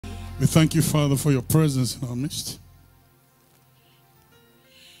We thank you, Father, for your presence in our midst.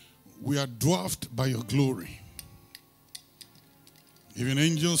 We are dwarfed by your glory. Even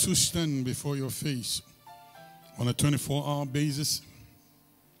angels who stand before your face on a 24-hour basis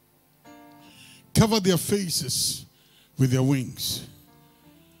cover their faces with their wings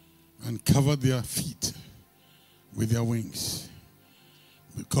and cover their feet with their wings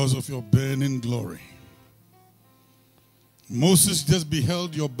because of your burning glory. Moses just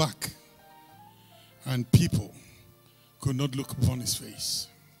beheld your back, and people could not look upon his face.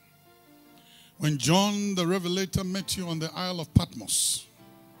 When John the Revelator met you on the Isle of Patmos,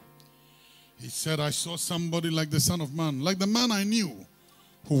 he said, I saw somebody like the Son of Man, like the man I knew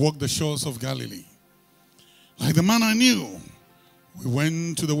who walked the shores of Galilee. Like the man I knew, we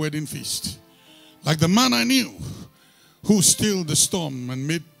went to the wedding feast. Like the man I knew who stilled the storm and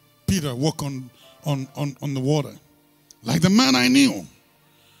made Peter walk on the water. Like the man I knew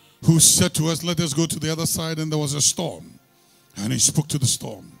who said to us, let us go to the other side, and there was a storm. And he spoke to the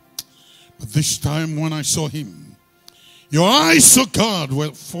storm. But this time when I saw him, your eyes, O God,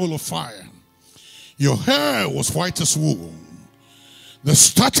 were full of fire. Your hair was white as wool. The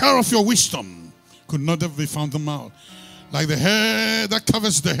stature of your wisdom could not have been found them out. Like the hair that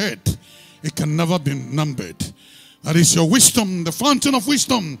covers the head, it can never be numbered. That is your wisdom, the fountain of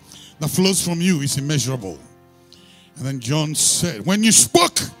wisdom that flows from you is immeasurable. And then John said, when you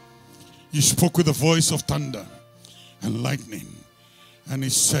spoke with the voice of thunder and lightning. And he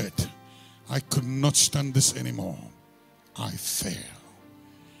said, I could not stand this anymore. I fell.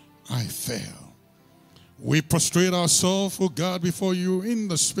 I fell. We prostrate ourselves, O God, before you in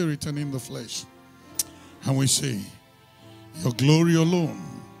the spirit and in the flesh. And we say, your glory alone,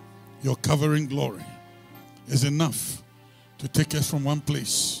 your covering glory, is enough to take us from one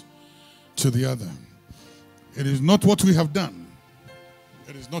place to the other. It is not what we have done.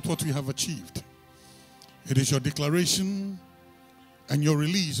 It is not what we have achieved. It is your declaration and your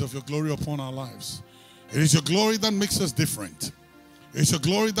release of your glory upon our lives. It is your glory that makes us different. It's your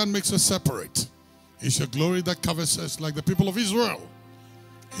glory that makes us separate. It's your glory that covers us like the people of Israel.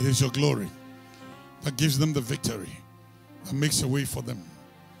 It is your glory that gives them the victory, that makes a way for them.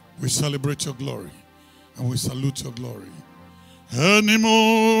 We celebrate your glory and we salute your glory.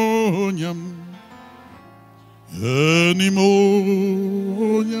 Animonium. Animonium.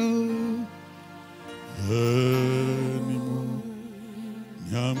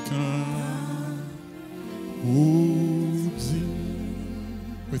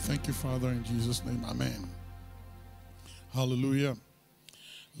 We thank you, Father, in Jesus' name. Amen. Hallelujah.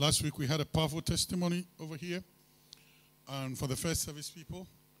 Last week we had a powerful testimony over here. And for the first service people,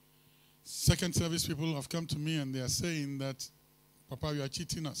 second service people have come to me and they are saying that, Papa, you are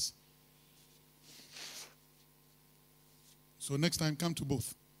cheating us. So next time, come to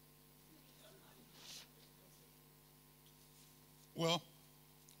both. Well,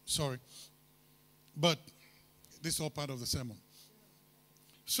 sorry. But this is all part of the sermon.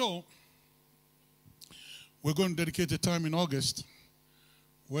 So, we're going to dedicate a time in August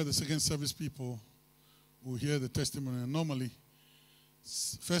where the second service people will hear the testimony. And normally,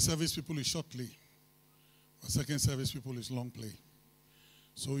 first service people is short play, but second service people is long play.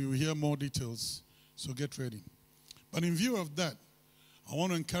 So you will hear more details, so get ready. But in view of that, I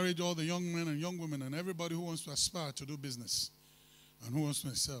want to encourage all the young men and young women and everybody who wants to aspire to do business and who wants to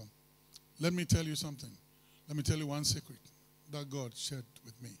excel. Let me tell you something. Let me tell you one secret that God shared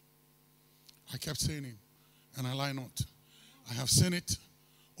with me. I kept saying it, and I lie not. I have seen it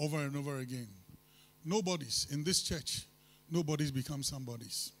over and over again. Nobody's in this church, nobody's become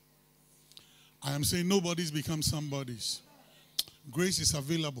somebody's. I am saying nobody's become somebody's. Grace is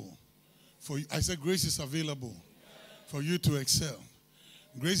available for you. I said grace is available for you to excel.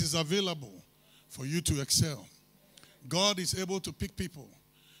 Grace is available for you to excel. God is able to pick people.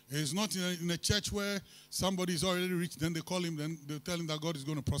 It's not in a church where somebody is already rich, then they call him, then they tell him that God is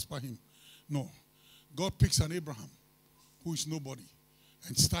going to prosper him. No. God picks an Abraham who is nobody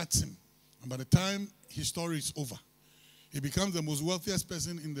and starts him. And by the time his story is over, he becomes the most wealthiest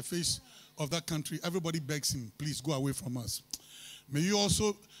person in the face of that country. Everybody begs him, please go away from us. May you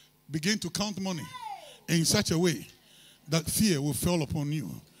also begin to count money in such a way that fear will fall upon you,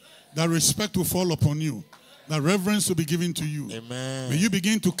 that respect will fall upon you, that reverence will be given to you. Amen. May you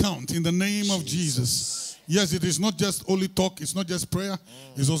begin to count in the name of Jesus. Yes, it is not just only talk, it's not just prayer,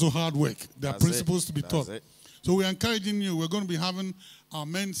 it's also hard work. There are principles to be taught. So we're encouraging you. We're going to be having our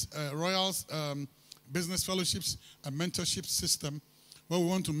men's Royals business fellowships and mentorship system where we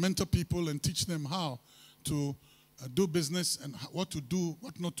want to mentor people and teach them how to do business and what to do,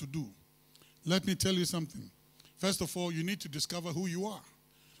 what not to do. Let me tell you something. First of all, you need to discover who you are.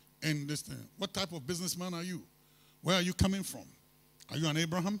 in this thing. What type of businessman are you? Where are you coming from? Are you an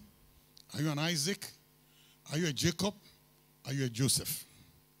Abraham? Are you an Isaac? Are you a Jacob? Are you a Joseph?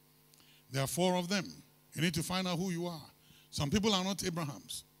 There are 4 of them. You need to find out who you are. Some people are not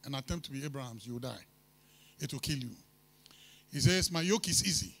Abrahams. And attempt to be Abrahams, you will die. It will kill you. He says, my yoke is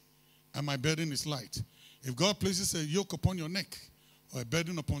easy and my burden is light. If God places a yoke upon your neck or a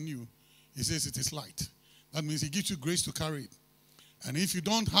burden upon you, he says it is light. That means he gives you grace to carry it. And if you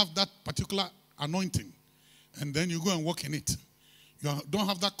don't have that particular anointing, and then you go and walk in it, you don't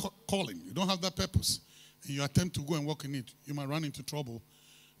have that calling, you don't have that purpose, and you attempt to go and walk in it, you might run into trouble,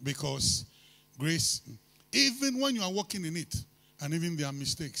 because grace, even when you are walking in it, and even there are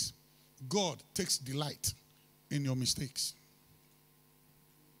mistakes, God takes delight in your mistakes.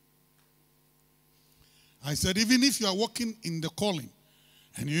 I said, even if you are walking in the calling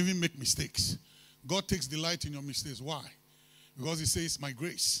and you even make mistakes, God takes delight in your mistakes. Why? Because he says, my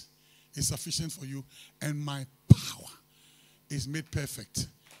grace is sufficient for you and my power is made perfect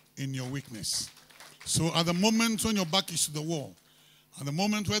in your weakness. So at the moment when your back is to the wall, at the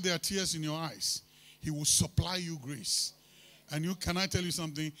moment where there are tears in your eyes, he will supply you grace. And can I tell you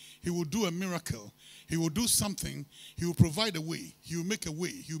something? He will do a miracle. He will do something. He will provide a way. He will make a way.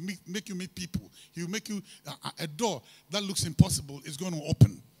 He will make you meet people. He will make you a door that looks impossible is going to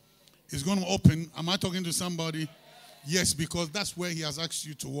open. It's going to open. Am I talking to somebody? Yes, because that's where he has asked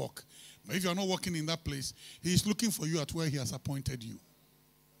you to walk. But if you are not walking in that place, he is looking for you at where he has appointed you.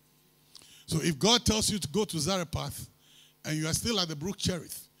 So if God tells you to go to Zarephath and you are still at the brook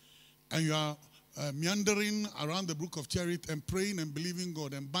Cherith and you are meandering around the brook of Cherith and praying and believing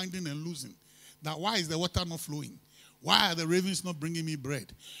God and binding and loosing, that why is the water not flowing? Why are the ravens not bringing me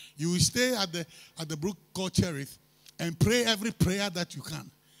bread? You will stay at the brook called Cherith and pray every prayer that you can.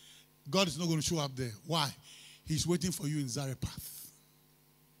 God is not going to show up there. Why? He's waiting for you in Zarephath.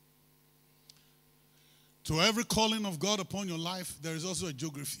 To every calling of God upon your life, there is also a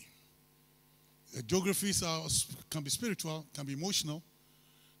geography. The geographies can be spiritual, can be emotional,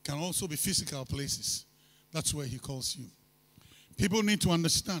 can also be physical places. That's where he calls you. People need to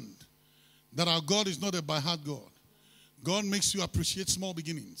understand that our God is not a by-heart God. God makes you appreciate small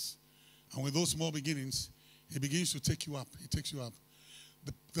beginnings. And with those small beginnings, he begins to take you up. He takes you up.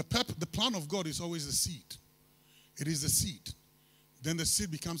 The plan of God is always a seed. It is the seed. Then the seed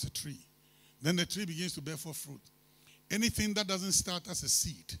becomes a tree. Then the tree begins to bear forth fruit. Anything that doesn't start as a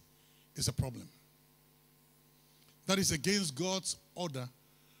seed is a problem. That is against God's order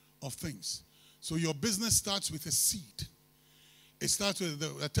of things. So your business starts with a seed. It starts with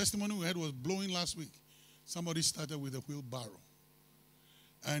the testimony we had was blowing last week. Somebody started with a wheelbarrow.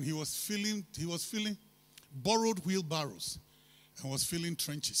 And he was filling borrowed wheelbarrows and was filling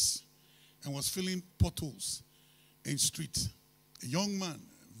trenches and was filling potholes in streets. A young man,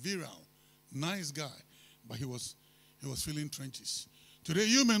 virile, nice guy, but he was filling trenches. Today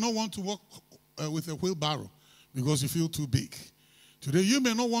you may not want to walk with a wheelbarrow because you feel too big. Today you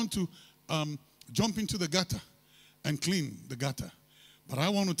may not want to jump into the gutter and clean the gutter. But I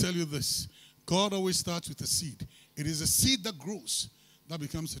want to tell you this. God always starts with a seed. It is a seed that grows, that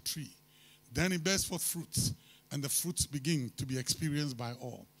becomes a tree. Then it bears forth fruits, and the fruits begin to be experienced by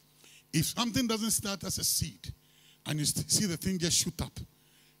all. If something doesn't start as a seed, and you see the thing just shoot up,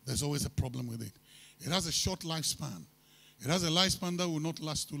 there's always a problem with it. It has a short lifespan. It has a lifespan that will not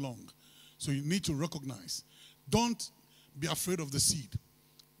last too long. So you need to recognize. Don't be afraid of the seed.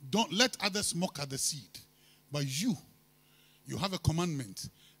 Don't let others mock at the seed. But you have a commandment.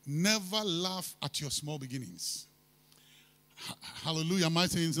 Never laugh at your small beginnings. Hallelujah. Am I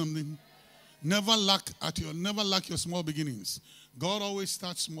saying something? Never lack your small beginnings. God always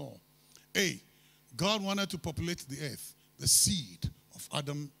starts small. God wanted to populate the earth, the seed of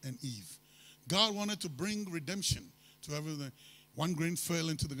Adam and Eve. God wanted to bring redemption to everything. One grain fell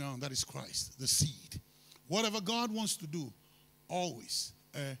into the ground. That is Christ, the seed. Whatever God wants to do, always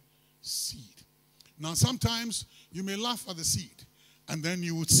a seed. Now, sometimes you may laugh at the seed, and then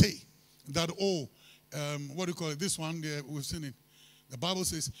you would say that, what do you call it? This one, we've seen it. The Bible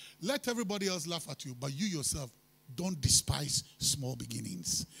says, let everybody else laugh at you, but you yourself don't despise small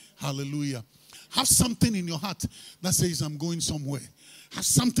beginnings. Hallelujah. Have something in your heart that says, I'm going somewhere. Have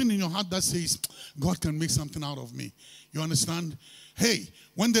something in your heart that says, God can make something out of me. You understand? Hey,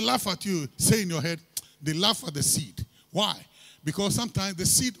 when they laugh at you, say in your head, they laugh at the seed. Why? Because sometimes the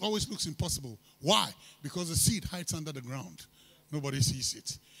seed always looks impossible. Why? Because the seed hides under the ground. Nobody sees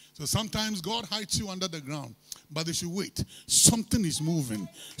it. So sometimes God hides you under the ground, but they should wait. Something is moving.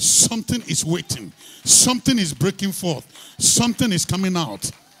 Something is waiting. Something is breaking forth. Something is coming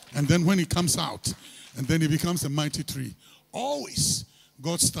out. And then when it comes out, and then it becomes a mighty tree. Always,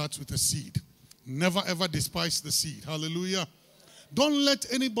 God starts with a seed. Never ever despise the seed. Hallelujah. Don't let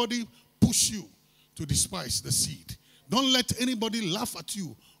anybody push you to despise the seed. Don't let anybody laugh at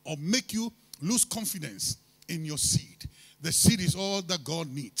you or make you lose confidence in your seed. The seed is all that God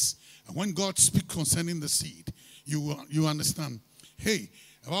needs. And when God speaks concerning the seed, you understand. Hey,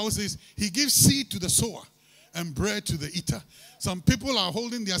 the Bible says he gives seed to the sower and bread to the eater. Some people are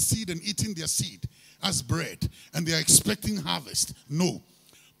holding their seed and eating their seed as bread, and they are expecting harvest. No.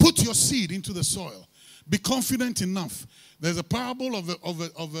 Put your seed into the soil. Be confident enough. There's a parable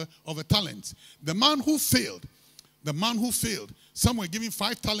of a talent. The man who failed, some were given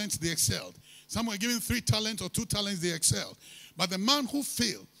 5 talents, they excelled. Some were given 3 talents or 2 talents, they excelled. But the man who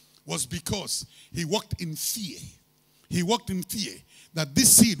failed was because he walked in fear. He walked in fear that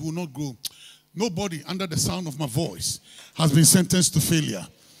this seed will not grow. Nobody under the sound of my voice has been sentenced to failure.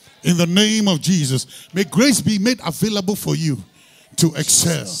 In the name of Jesus, may grace be made available for you to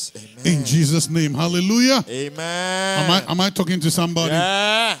excel. In Jesus' name. Hallelujah. Amen. Am I talking to somebody?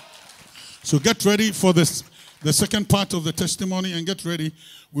 Yeah. So get ready for this, the second part of the testimony, and get ready.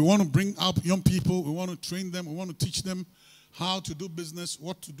 We want to bring up young people. We want to train them. We want to teach them how to do business,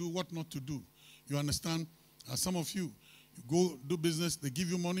 what to do, what not to do. You understand? Some of you go do business, they give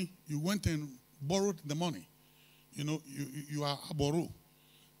you money. You went and borrowed the money. You know, you are a borrow.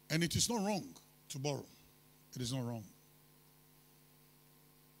 And it is not wrong to borrow. It is not wrong.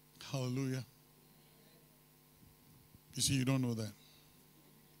 Hallelujah. You see, you don't know that.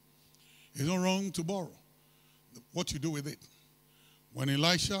 It's not wrong to borrow. What you do with it. When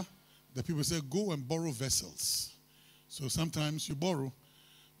Elisha, the people say, go and borrow vessels. So sometimes you borrow.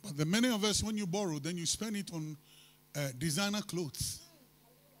 But the many of us, when you borrow, then you spend it on designer clothes.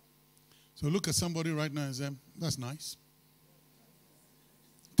 So look at somebody right now and say, that's nice.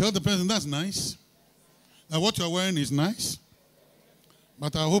 Tell the person, that's nice. That what you're wearing is nice.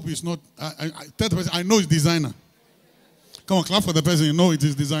 But I hope it's not. Tell the person, I know it's designer. Come on, clap for the person. You know it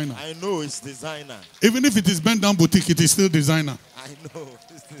is designer. I know it's designer. Even if it is bent down boutique, it is still designer. I know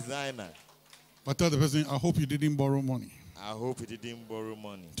it's designer. But tell the person, I hope you didn't borrow money. I hope he didn't borrow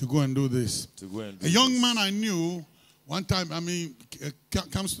money. To go and do this. To go and do A young this. man I knew, one time,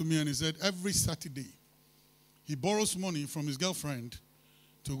 comes to me and he said, every Saturday, he borrows money from his girlfriend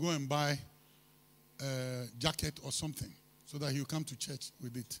to go and buy a jacket or something so that he'll come to church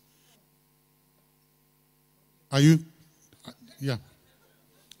with it. Are you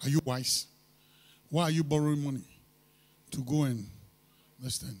wise? Why are you borrowing money? To go and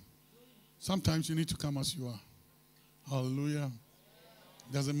listen. Sometimes you need to come as you are. Hallelujah.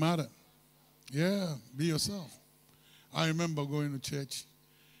 Doesn't matter. Yeah, be yourself. I remember going to church,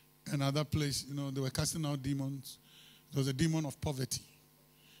 and at that place, they were casting out demons. There was a demon of poverty.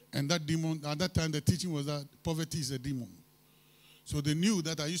 And that demon, at that time, the teaching was that poverty is a demon. So they knew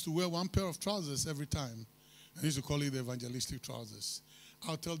that I used to wear one pair of trousers every time. I used to call it the evangelistic trousers.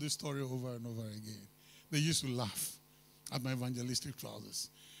 I'll tell this story over and over again. They used to laugh at my evangelistic trousers.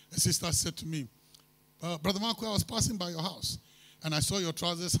 A sister said to me, Brother Markwei, I was passing by your house, and I saw your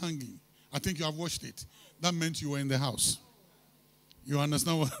trousers hanging. I think you have washed it. That meant you were in the house. You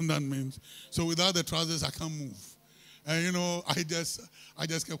understand what that means? So without the trousers, I can't move. And, I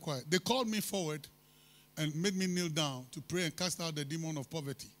just kept quiet. They called me forward and made me kneel down to pray and cast out the demon of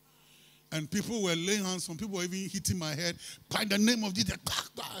poverty. And people were laying hands on, people were even hitting my head. By the name of Jesus.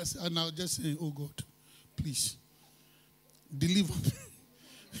 And I was just saying, oh God, please, deliver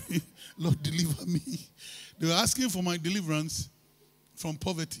me. Lord, deliver me. They were asking for my deliverance from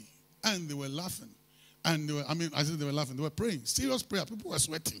poverty. And they were laughing. And they were, I said they were laughing. They were praying. Serious prayer. People were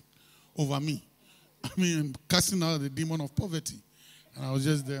sweating over me. Casting out the demon of poverty. And I was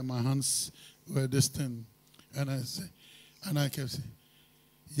just there. My hands were this thing. And I kept saying,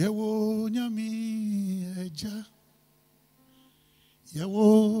 Yewo nyami eja.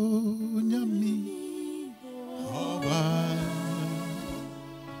 Yewo nyami oba.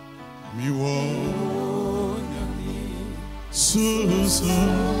 Miwo nyami susu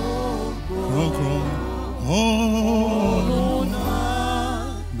krokro. Oh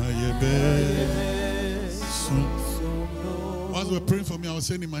na yebe su. While they were praying for me, I was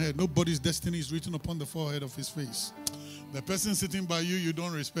saying in my head, nobody's destiny is written upon the forehead of his face. The person sitting by you, you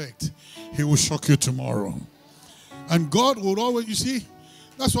don't respect. He will shock you tomorrow. And God will always, you see,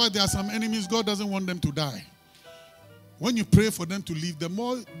 that's why there are some enemies, God doesn't want them to die. When you pray for them to leave, the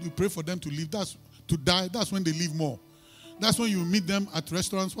more you pray for them to leave, to die, that's when they leave more. That's when you meet them at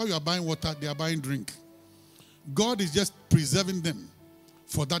restaurants. While you are buying water, they are buying drink. God is just preserving them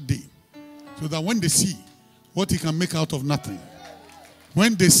for that day. So that when they see what he can make out of nothing,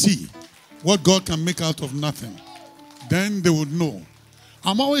 when they see what God can make out of nothing, then they would know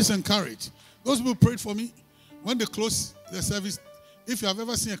I'm always encouraged. Those people prayed for me. When they closed the service, if you have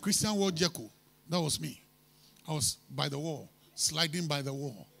ever seen a Christian wall Jericho, that was me. I was by the wall, sliding by the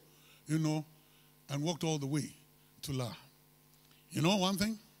wall, and walked all the way to La. You know one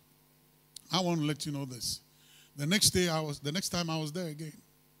thing? I want to let you know this. The next time I was there again,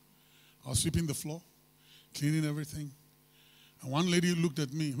 I was sweeping the floor, cleaning everything. And one lady looked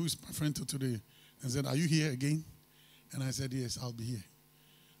at me, who is my friend till today, and said, "Are you here again?" And I said, "Yes, I'll be here.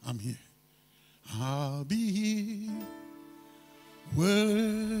 I'm here. I'll be here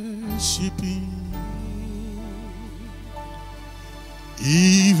worshiping,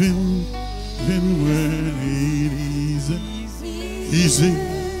 even when it isn't easy.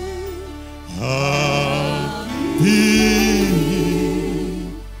 I'll be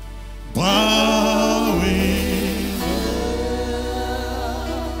bowing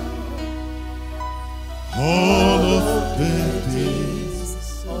all of the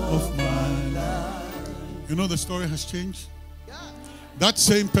days of my life." You know the story has changed? That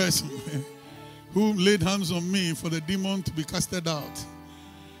same person who laid hands on me for the demon to be casted out,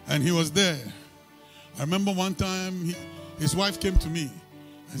 and he was there. I remember one time his wife came to me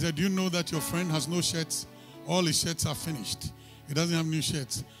and said, "Do you know that your friend has no shirts? All his shirts are finished. He doesn't have new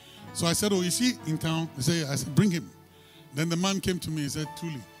shirts." So I said, "Oh, is he in town?" He said, "I said, bring him." Then the man came to me and said,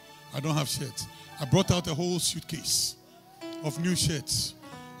 "Truly, I don't have shirts." I brought out a whole suitcase of new shirts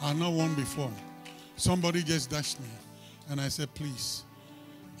I had not worn before. Somebody just dashed me. And I said, "Please."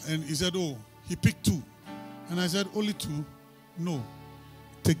 And he said, "Oh, he picked 2. And I said, "Only 2? No.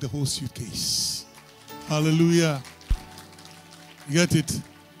 Take the whole suitcase." Hallelujah. You get it?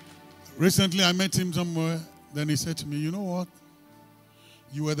 Recently I met him somewhere. Then he said to me, "You know what?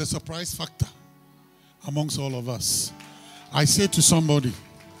 You were the surprise factor amongst all of us." I said to somebody,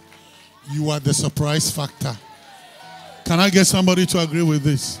 you are the surprise factor. Can I get somebody to agree with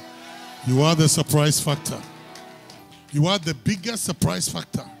this? You are the surprise factor. You are the biggest surprise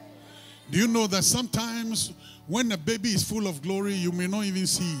factor. Do you know that sometimes when a baby is full of glory, you may not even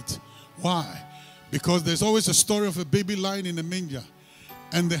see it? Why? Because there's always a story of a baby lying in a manger,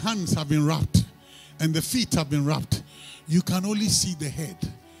 and the hands have been wrapped, and the feet have been wrapped. You can only see the head,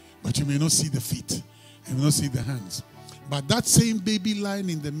 but you may not see the feet, and not see the hands. But that same baby lying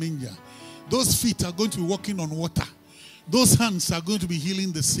in the manger, those feet are going to be walking on water. Those hands are going to be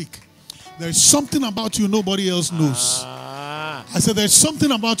healing the sick. There's something about you nobody else knows. I said, there's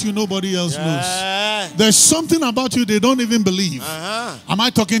something about you nobody else knows. There's something about you they don't even believe. Am I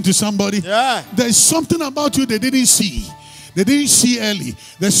talking to somebody? There's something about you they didn't see. They didn't see early.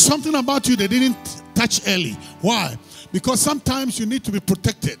 There's something about you they didn't touch early. Why? Because sometimes you need to be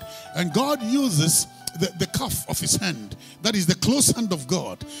protected. And God uses the cuff of his hand, that is the close hand of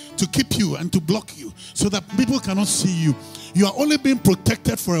God, to keep you and to block you so that people cannot see you. You are only being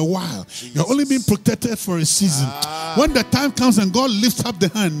protected for a while. You're only being protected for a season. When the time comes and God lifts up the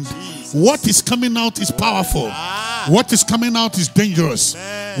hand, what is coming out is powerful. What is coming out is dangerous.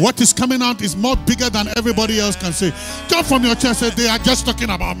 What is coming out is more bigger than everybody else can say. Jump from your chair and say, "They are just talking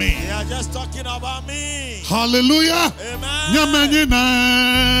about me." They are just talking about me. Hallelujah. Amen.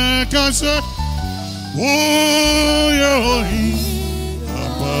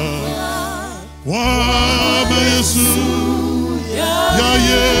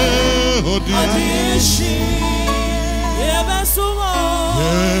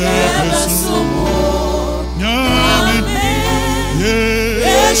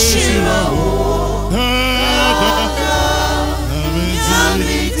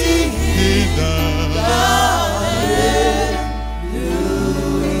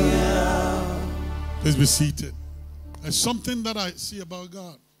 Please be seated. There's something that I see about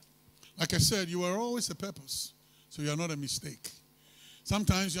God. Like I said, you are always a purpose, so you are not a mistake.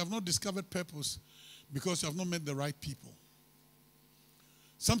 Sometimes you have not discovered purpose because you have not met the right people.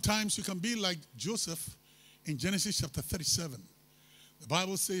 Sometimes you can be like Joseph in Genesis chapter 37. The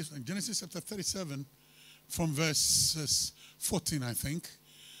Bible says in Genesis chapter 37, from verses 14, I think.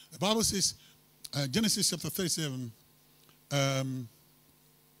 The Bible says, Genesis chapter 37,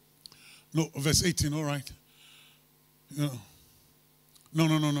 no, verse 18, all right. No.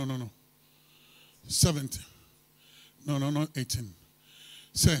 17. No, 18.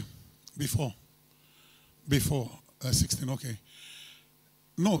 Say, before 16, okay.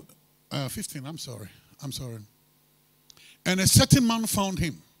 No, 15, I'm sorry. And a certain man found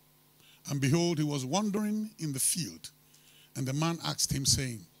him, and behold, he was wandering in the field. And the man asked him,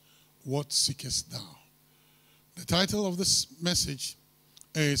 saying, "What seekest thou?" The title of this message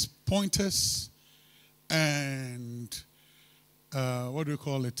is Pointers and what do you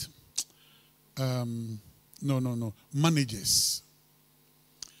call it? Managers.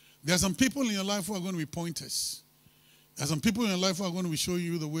 There are some people in your life who are going to be pointers. There are some people in your life who are going to be showing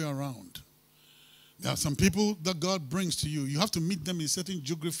you the way around. There are some people that God brings to you. You have to meet them in certain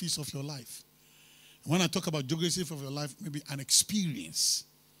geographies of your life. When I talk about geography of your life, maybe an experience.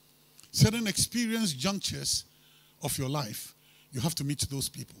 Certain experience junctures of your life, you have to meet those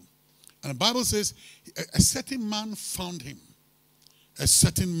people. And the Bible says, a certain man found him. A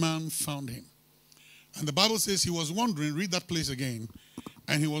certain man found him. And the Bible says he was wandering, read that place again,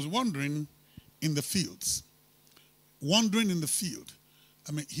 and he was wandering in the fields. Wandering in the field.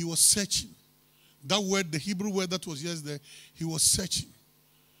 I mean, he was searching. That word, the Hebrew word that was yesterday, he was searching.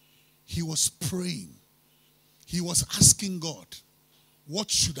 He was praying. He was asking God, what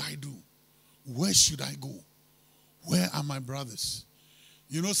should I do? Where should I go? Where are my brothers?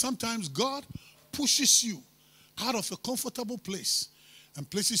 You know, sometimes God pushes you out of a comfortable place and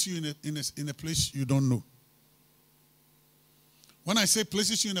places you in a place you don't know. When I say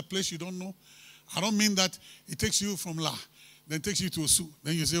places you in a place you don't know, I don't mean that it takes you from La, then takes you to Osu.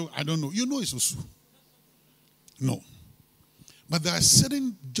 Then you say, oh, I don't know. You know it's Osu. No. But there are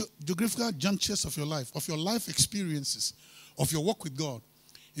certain geographical junctures of your life experiences, of your walk with God.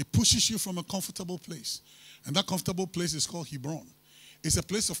 It pushes you from a comfortable place. And that comfortable place is called Hebron. It's a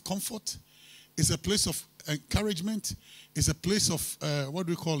place of comfort. It's a place of encouragement. It's a place of, what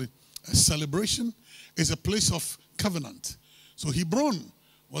do we call it? A celebration. It's a place of covenant. So Hebron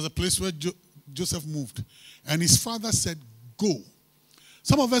was a place where Joseph moved. And his father said, go.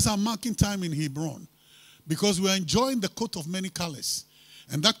 Some of us are marking time in Hebron because we are enjoying the coat of many colors.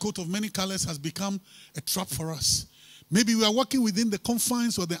 And that coat of many colors has become a trap for us. Maybe we are walking within the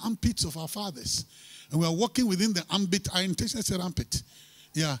confines or the armpits of our fathers. And we are walking within the armpit. I intentionally said armpit.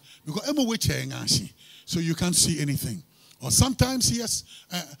 Yeah. Because so you can't see anything. Or sometimes he has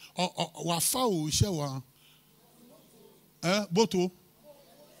boto.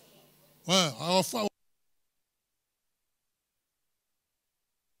 Well, our foul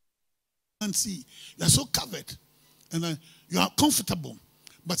and see. You are so covered. And then you are comfortable.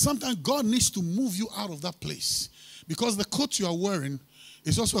 But sometimes God needs to move you out of that place. Because the coat you are wearing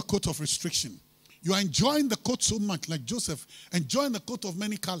is also a coat of restriction. You are enjoying the coat so much, like Joseph, enjoying the coat of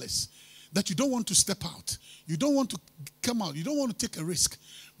many colors, that you don't want to step out. You don't want to come out. You don't want to take a risk.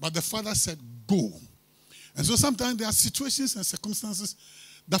 But the father said, go. And so sometimes there are situations and circumstances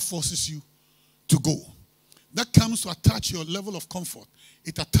that forces you to go. That comes to attach your level of comfort.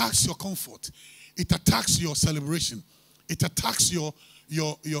 It attacks your comfort. It attacks your celebration. It attacks the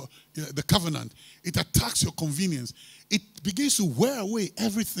covenant. It attacks your convenience. It begins to wear away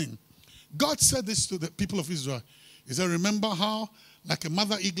everything. God said this to the people of Israel. He said, remember how, like a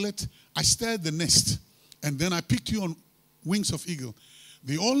mother eaglet, I stirred the nest, and then I picked you on wings of eagle.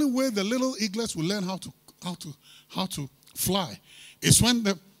 The only way the little eaglets will learn how to fly is when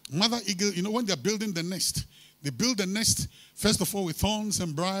the mother eagle, you know, when they're building the nest, they build the nest, first of all, with thorns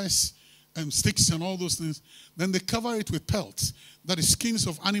and briars and sticks and all those things. Then they cover it with pelts, that is skins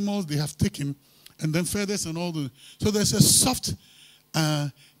of animals they have taken, and then feathers and all the. So there's a soft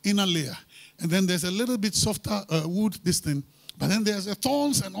inner layer, and then there's a little bit softer wood, this thing, but then there's the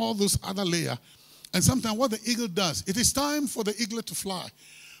thorns and all those other layer. And sometimes what the eagle does, it is time for the eaglet to fly,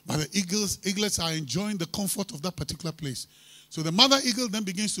 but the eaglets are enjoying the comfort of that particular place. So the mother eagle then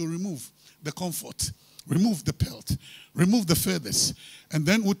begins to remove the comfort, remove the pelt, remove the feathers, and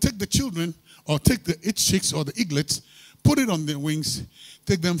then we'll take the children, or take the chicks or the eaglets, put it on their wings,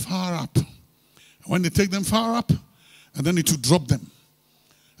 take them far up. When they take them far up, and then it will drop them.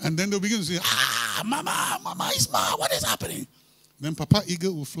 And then they'll begin to say, Mama, Isma, what is happening? Then Papa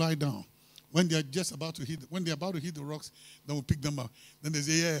Eagle will fly down. When they're just about to hit the rocks, then we'll pick them up. Then they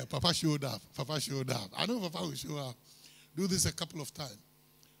say, yeah, Papa showed up. Papa showed up. I know Papa will show up. Do this a couple of times.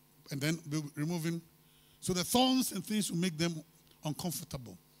 And then we'll removing. So the thorns and things will make them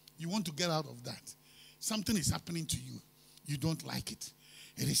uncomfortable. You want to get out of that. Something is happening to you. You don't like it.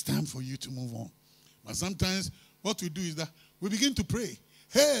 It is time for you to move on. But sometimes what we do is that we begin to pray.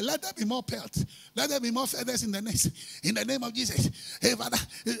 Hey, let there be more pelt. Let there be more feathers in the nest. In the name of Jesus. Hey, Father.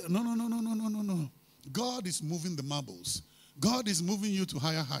 No. God is moving the marbles. God is moving you to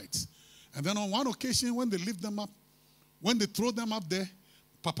higher heights. And then on one occasion, when they lift them up, when they throw them up there,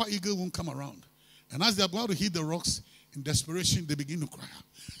 Papa Eagle won't come around. And as they're about to hit the rocks, in desperation, they begin to cry out.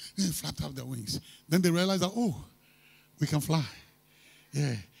 They flap up their wings. Then they realize that, oh, we can fly.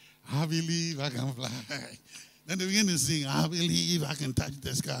 Yeah, I believe I can fly. Then they begin to sing, I believe I can touch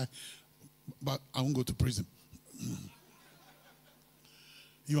the sky, but I won't go to prison.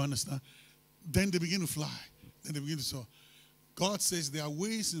 You understand? Then they begin to fly. Then they begin to soar. God says there are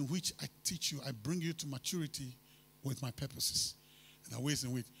ways in which I teach you, I bring you to maturity with my purposes. And there are ways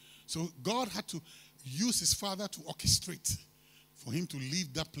in which. So God had to use his father to orchestrate for him to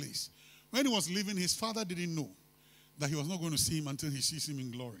leave that place. When he was leaving, his father didn't know that he was not going to see him until he sees him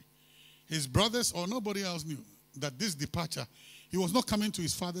in glory. His brothers or nobody else knew that this departure, he was not coming to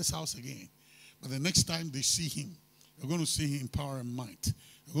his father's house again. But the next time they see him, they're going to see him in power and might.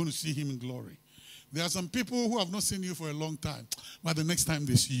 They're going to see him in glory. There are some people who have not seen you for a long time, but the next time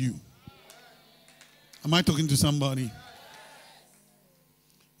they see you. Am I talking to somebody?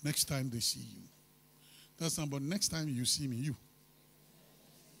 Next time they see you. That's somebody. Next time you see me, you.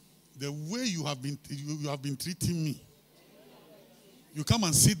 The way you have been treating me. You come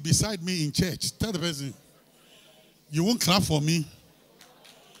and sit beside me in church. Tell the person, you won't clap for me.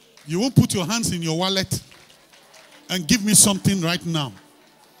 You won't put your hands in your wallet and give me something right now.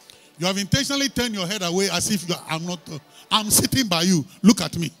 You have intentionally turned your head away as if I'm sitting by you. Look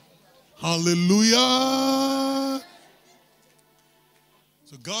at me. Hallelujah.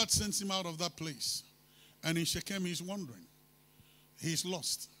 So God sends him out of that place. And in Shechem, he's wandering. He's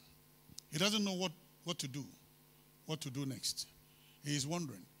lost. He doesn't know what to do next. He is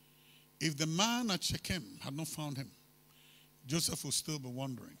wondering. If the man at Shechem had not found him, Joseph will still be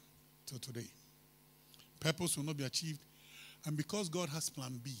wandering till today. Purpose will not be achieved. And because God has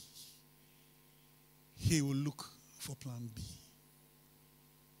plan B, he will look for plan B.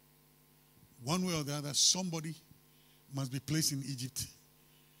 One way or the other, somebody must be placed in Egypt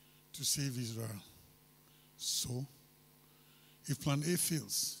to save Israel. So, if plan A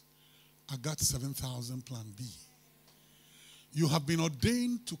fails, I got 7,000 plan B. You have been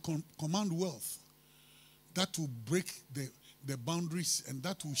ordained to command wealth that will break the boundaries and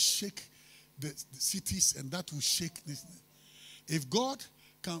that will shake the cities and that will shake this. If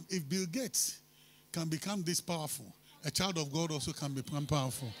Bill Gates can become this powerful, a child of God also can become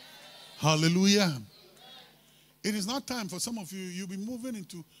powerful. Hallelujah. It is not time for some of you. You'll be moving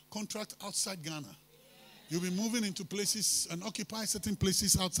into contract outside Ghana. You'll be moving into places and occupy certain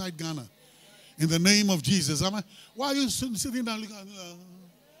places outside Ghana. In the name of Jesus. Why are you sitting down?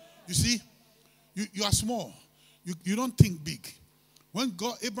 You see, you are small. You don't think big. When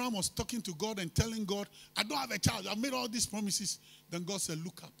Abraham was talking to God and telling God, I don't have a child. I've made all these promises. Then God said,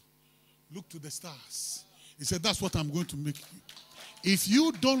 look up. Look to the stars. He said, that's what I'm going to make you. If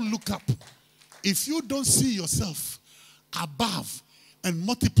you don't look up, if you don't see yourself above and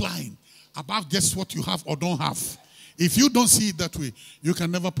multiplying above just what you have or don't have, if you don't see it that way, you can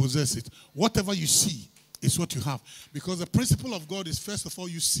never possess it. Whatever you see is what you have. Because the principle of God is, first of all,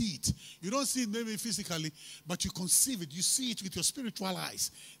 you see it. You don't see it maybe physically, but you conceive it. You see it with your spiritual eyes.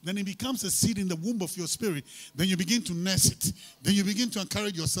 Then it becomes a seed in the womb of your spirit. Then you begin to nurse it. Then you begin to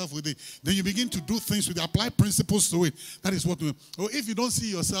encourage yourself with it. Then you begin to do things with it, apply principles to it. That is what we do. Or if you don't see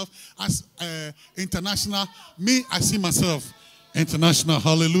yourself as international, me, I see myself international.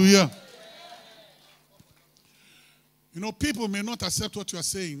 Hallelujah. You know, people may not accept what you are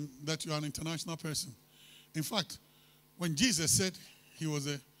saying, that you are an international person. In fact, when Jesus said he was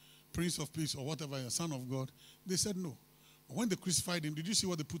a Prince of Peace or whatever, a Son of God, they said no. But when they crucified him, did you see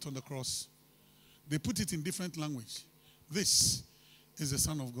what they put on the cross? They put it in different language. This is the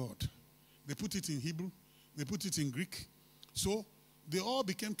Son of God. They put it in Hebrew. They put it in Greek. So they all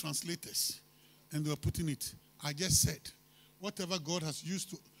became translators. And they were putting it. I just said, whatever God has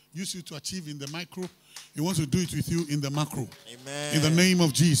used you to achieve in the micro, he wants to do it with you in the macro. Amen. In the name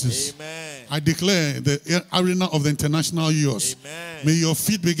of Jesus. Amen. I declare the arena of the international yours. Amen. May your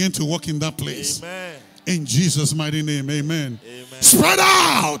feet begin to walk in that place. Amen. In Jesus' mighty name. Amen. Amen. Spread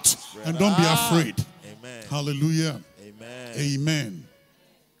out. Spread and don't be afraid. Amen. Hallelujah. Amen. Amen.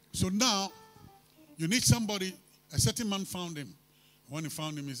 So now, you need somebody. A certain man found him. When he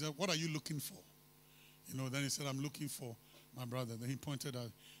found him, he said, what are you looking for? You know, then he said, I'm looking for my brother. Then he pointed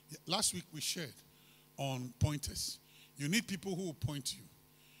out. Last week we shared on pointers. You need people who will point you.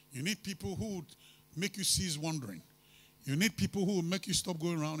 You need people who would make you cease wandering. You need people who will make you stop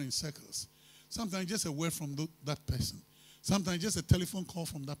going around in circles. Sometimes just a word from that person. Sometimes just a telephone call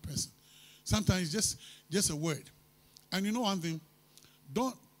from that person. Sometimes just a word. And you know one thing?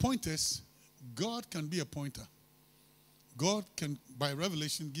 Pointers, God can be a pointer. God can, by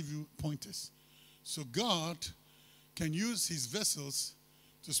revelation, give you pointers. So God can use his vessels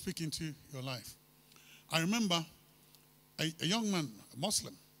to speak into your life. I remember a young man, a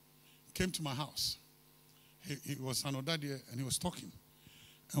Muslim, came to my house. He was an Odadia and he was talking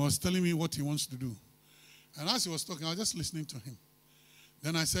and was telling me what he wants to do. And as he was talking, I was just listening to him.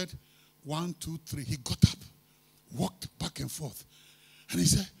 Then I said, 1, 2, 3. He got up, walked back and forth. And he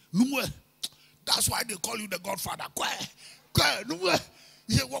said, Numwe, that's why they call you the Godfather. Numwe.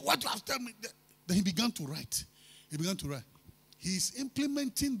 He said, what you have told me? Then he began to write. He began to write. He's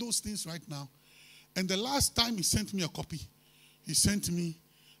implementing those things right now. And the last time he sent me a copy, he sent me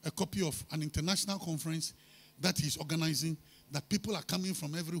a copy of an international conference that he's organizing, that people are coming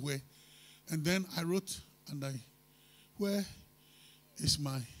from everywhere. And then I wrote, where is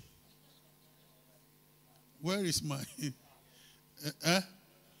my,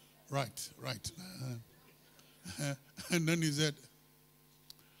 right. And then he said,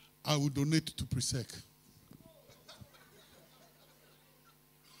 I will donate to Presec.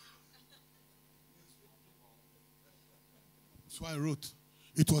 So I wrote,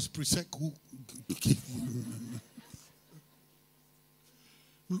 it was Presec who gave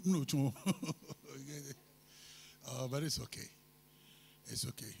no, but it's okay. It's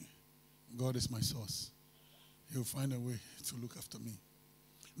okay. God is my source. He'll find a way to look after me.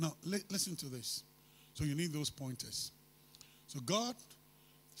 Now, listen to this. So you need those pointers. So God,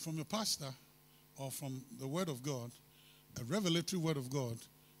 from your pastor or from the word of God, a revelatory word of God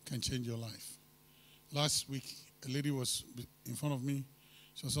can change your life. Last week, a lady was in front of me.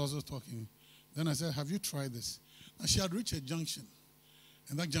 She was also talking. Then I said, have you tried this? And she had reached a junction.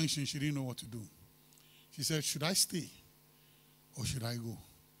 And that junction, she didn't know what to do. She said, should I stay or should I go?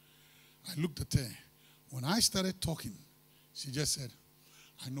 I looked at her. When I started talking, she just said,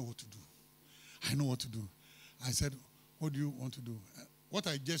 I know what to do. I know what to do. I said, what do you want to do? What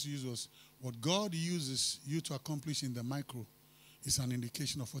I just used was, what God uses you to accomplish in the micro is an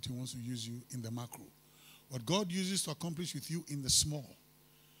indication of what he wants to use you in the macro. What God uses to accomplish with you in the small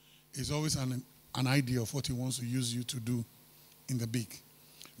is always an idea of what he wants to use you to do in the big.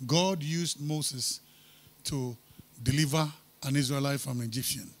 God used Moses to deliver an Israelite from an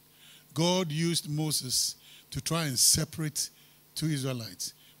Egyptian. God used Moses to try and separate two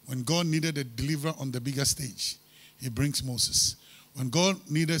Israelites. When God needed a deliverer on the bigger stage, he brings Moses. When God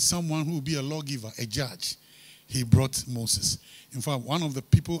needed someone who would be a lawgiver, a judge, he brought Moses. In fact, one of the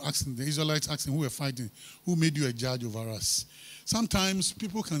people asking, the Israelites asking who were fighting, who made you a judge over us? Sometimes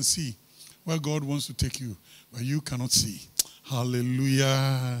people can see where God wants to take you, but you cannot see.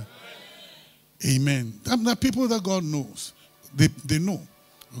 Hallelujah. Amen. The people that God knows, they know.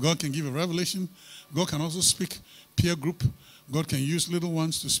 God can give a revelation. God can also speak peer group. God can use little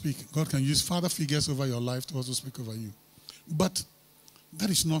ones to speak. God can use father figures over your life to also speak over you. But that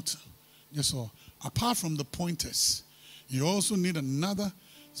is not just all. Apart from the pointers, you also need another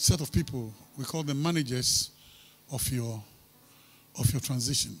set of people. We call them managers of your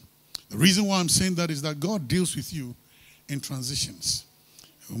transition. The reason why I'm saying that is that God deals with you in transitions.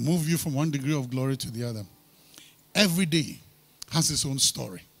 He will move you from one degree of glory to the other. Every day has its own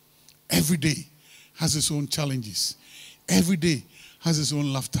story. Every day has its own challenges. Every day has its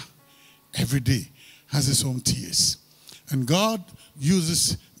own laughter. Every day has its own tears. And God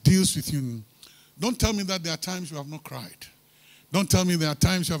deals with you. Don't tell me that there are times you have not cried. Don't tell me there are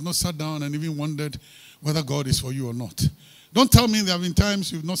times you have not sat down and even wondered whether God is for you or not. Don't tell me there have been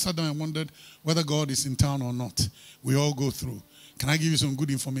times you've not sat down and wondered whether God is in town or not. We all go through. Can I give you some good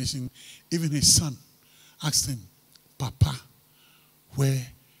information? Even his son asked him, Papa, where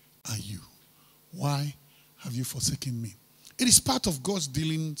are you? Why have you forsaken me? It is part of God's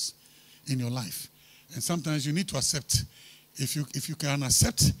dealings in your life. And sometimes you need to accept. If you can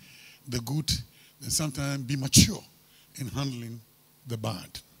accept the good, then sometimes be mature in handling the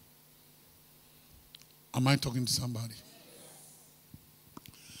bad. Am I talking to somebody?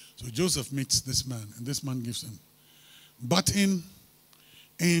 So Joseph meets this man, and this man gives him. But in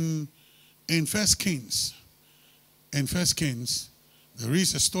 1 Kings, there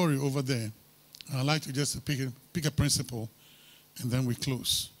is a story over there. And I'd like to just pick a principle, and then we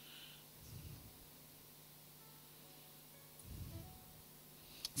close.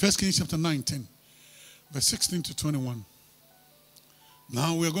 1 Kings chapter 19, verse 16 to 21.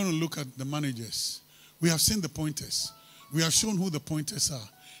 Now we're going to look at the managers. We have seen the pointers. We have shown who the pointers are.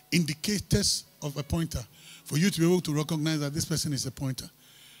 Indicators of a pointer. For you to be able to recognize that this person is a pointer.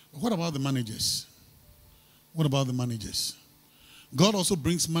 But what about the managers? What about the managers? God also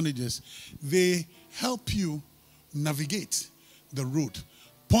brings managers. They help you navigate the road.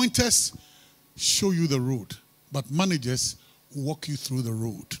 Pointers show you the road, but managers walk you through the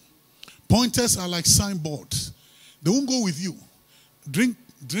road. Pointers are like signboards. They won't go with you.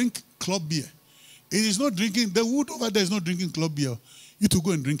 Drink club beer. It is not drinking. The wood over there is not drinking club beer. You to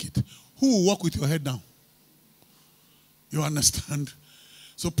go and drink it. Who will walk with your head down? You understand?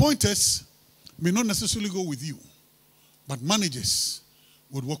 So pointers may not necessarily go with you, but managers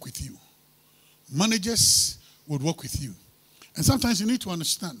would walk with you. Managers would walk with you. And sometimes you need to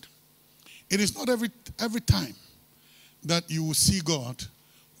understand, it is not every time that you will see God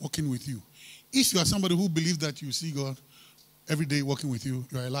walking with you. If you are somebody who believes that you see God every day working with you,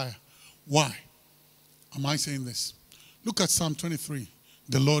 you're a liar. Why am I saying this? Look at Psalm 23.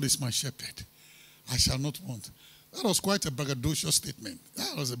 The Lord is my shepherd. I shall not want. That was quite a braggadocious statement.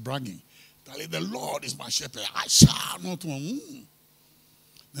 That was a bragging. The Lord is my shepherd. I shall not want.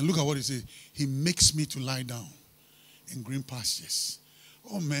 Then look at what he says. He makes me to lie down in green pastures.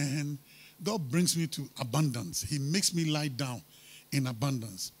 Oh man, God brings me to abundance. He makes me lie down in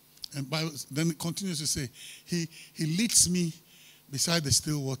abundance. And then it continues to say, He leads me beside the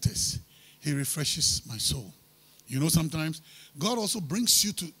still waters. He refreshes my soul. You know, sometimes God also brings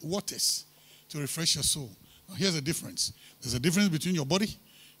you to waters to refresh your soul. Now, here's the difference. There's a difference between your body,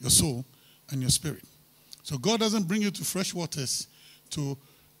 your soul, and your spirit. So God doesn't bring you to fresh waters to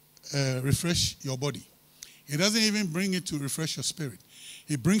refresh your body. He doesn't even bring it to refresh your spirit.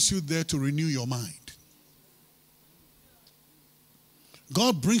 He brings you there to renew your mind.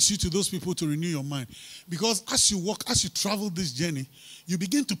 God brings you to those people to renew your mind. Because as you walk, as you travel this journey, you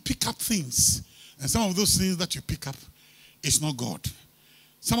begin to pick up things. And some of those things that you pick up is not God.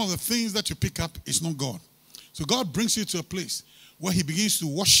 Some of the things that you pick up is not God. So God brings you to a place where he begins to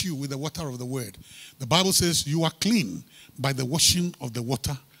wash you with the water of the word. The Bible says you are clean by the washing of the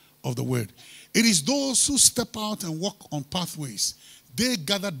water of the word. It is those who step out and walk on pathways. They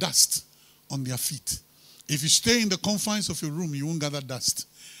gather dust on their feet. If you stay in the confines of your room, you won't gather dust.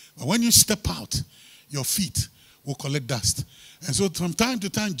 But when you step out, your feet will collect dust. And so from time to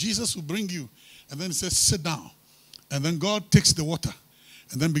time, Jesus will bring you. And then he says, sit down. And then God takes the water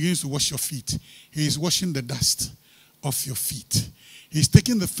and then begins to wash your feet. He is washing the dust off your feet. He's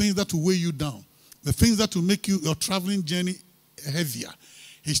taking the things that will weigh you down. The things that will make your traveling journey heavier.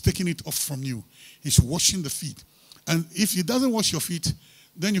 He's taking it off from you. He's washing the feet. And if he doesn't wash your feet,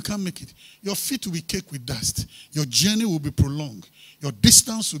 then you can't make it. Your feet will be caked with dust. Your journey will be prolonged. Your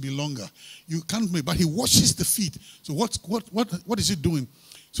distance will be longer. You can't make, but he washes the feet. So what is he doing?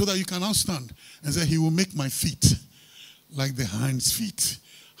 So that you can now stand and say, he will make my feet like the hinds' feet.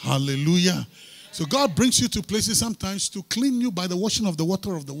 Hallelujah. So God brings you to places sometimes to clean you by the washing of the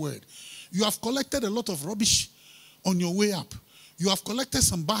water of the word. You have collected a lot of rubbish on your way up. You have collected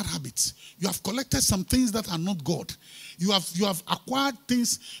some bad habits. You have collected some things that are not God. You have acquired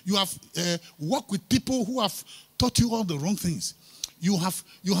things. You have worked with people who have taught you all the wrong things. You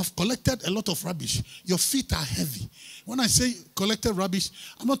have collected a lot of rubbish. Your feet are heavy. When I say collected rubbish,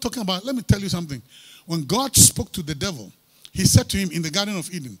 I'm not talking about, let me tell you something. When God spoke to the devil, he said to him in the Garden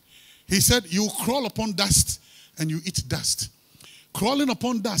of Eden, he said, you crawl upon dust and you eat dust. Crawling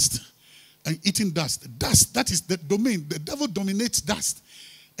upon dust and eating dust. Dust, that is the domain. The devil dominates dust.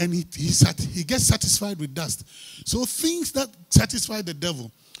 And he gets satisfied with dust. So things that satisfy the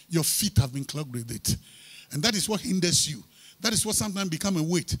devil, your feet have been clogged with it. And that is what hinders you. That is what sometimes becomes a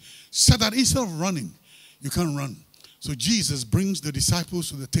weight. So that instead of running, you can't run. So Jesus brings the disciples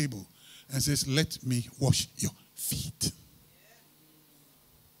to the table and says, let me wash your feet.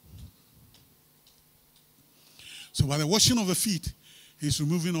 So by the washing of the feet, he's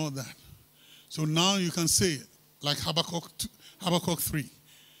removing all that. So now you can say, like Habakkuk 3,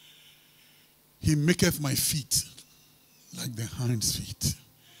 he maketh my feet like the hinds' feet.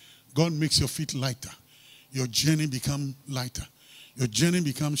 God makes your feet lighter. Your journey becomes lighter. Your journey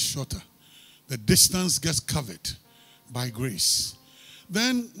becomes shorter. The distance gets covered by grace.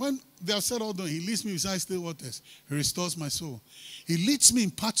 Then when they are said all done, he leads me beside still waters. He restores my soul. He leads me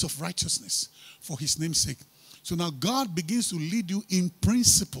in paths of righteousness for his name's sake. So now God begins to lead you in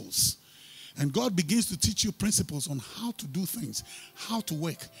principles. And God begins to teach you principles on how to do things, how to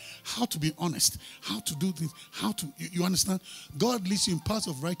work, how to be honest, how to do things, you understand? God leads you in paths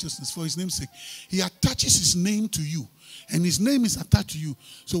of righteousness for his name's sake. He attaches his name to you, and his name is attached to you.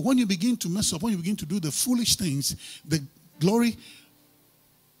 So when you begin to mess up, when you begin to do the foolish things, the glory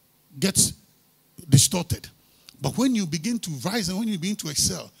gets distorted. But when you begin to rise and when you begin to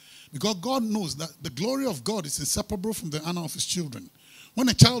excel, because God knows that the glory of God is inseparable from the honor of his children. When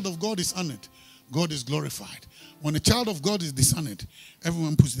a child of God is honored, God is glorified. When a child of God is dishonored,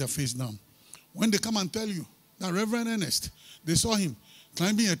 everyone puts their face down. When they come and tell you that Reverend Ernest, they saw him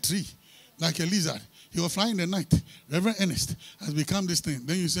climbing a tree like a lizard. He was flying in the night. Reverend Ernest has become this thing.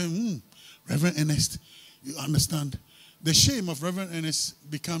 Then you say, Reverend Ernest, you understand? The shame of Reverend Ernest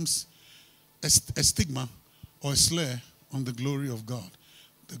becomes a stigma or a slur on the glory of God.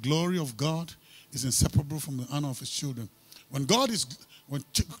 The glory of God is inseparable from the honor of his children. When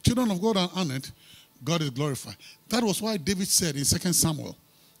children of God are honored, God is glorified. That was why David said in 2 Samuel,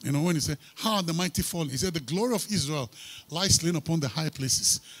 when he said, how are the mighty falling? He said, the glory of Israel lies slain upon the high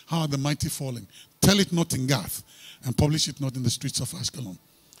places. How are the mighty falling? Tell it not in Gath and publish it not in the streets of Ashkelon.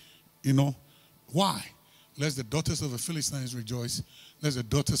 Why? Let the daughters of the Philistines rejoice. Let the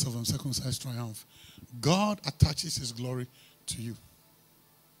daughters of uncircumcised triumph. God attaches his glory to you.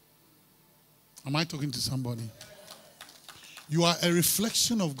 Am I talking to somebody? You are a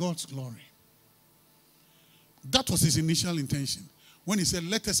reflection of God's glory. That was his initial intention. When he said,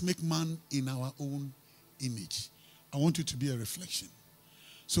 let us make man in our own image. I want you to be a reflection.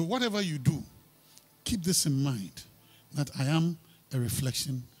 So whatever you do, keep this in mind, that I am a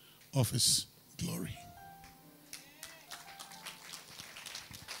reflection of his glory.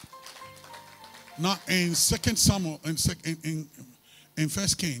 Now in 2 Samuel, in 1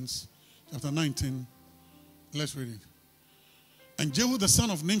 Kings, chapter 19, let's read it. And Jehu the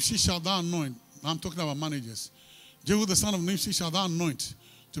son of Nimshi shall thou anoint. Now I'm talking about managers. Jehu the son of Nimshi shall thou anoint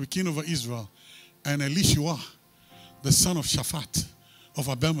to be king over Israel. And Elishua, the son of Shaphat of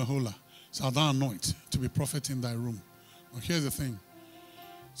Abel-Meholah, shall thou anoint to be prophet in thy room. Now here's the thing.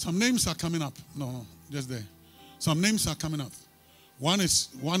 Some names are coming up. No, just there. Some names are coming up. One is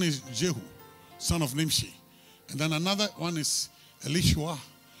Jehu, son of Nimshi. And then another one is Elishua,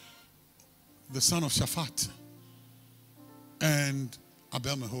 the son of Shaphat, and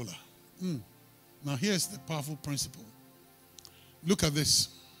Abel-Meholah. Now here's the powerful principle. Look at this.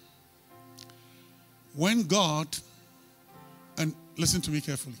 When God, and listen to me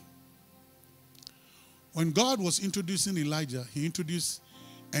carefully. When God was introducing Elijah, he introduced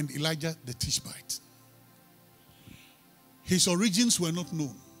Elijah the Tishbite. His origins were not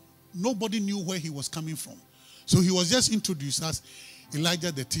known. Nobody knew where he was coming from. So he was just introduced as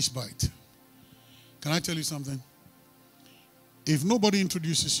Elijah the Tishbite. Can I tell you something? If nobody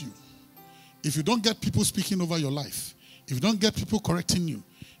introduces you, if you don't get people speaking over your life, if you don't get people correcting you,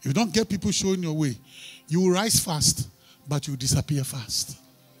 if you don't get people showing your way, you will rise fast, but you will disappear fast.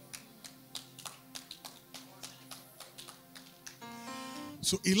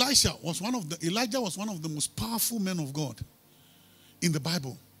 So Elijah was one of the most powerful men of God in the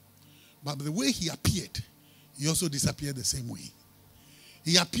Bible. But the way he appeared, he also disappeared the same way.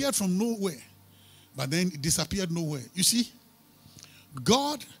 He appeared from nowhere, but then he disappeared nowhere. You see,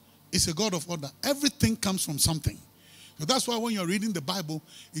 God is a God of order. Everything comes from something. So that's why when you're reading the Bible,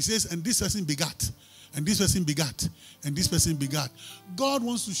 it says, and this person begat, and this person begat, and this person begat. God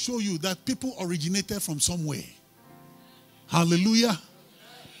wants to show you that people originated from somewhere. Hallelujah.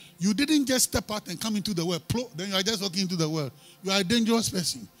 You didn't just step out and come into the world. Then you are just walking into the world. You are a dangerous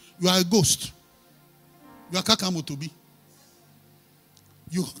person. You are a ghost. You are Kakamotobi.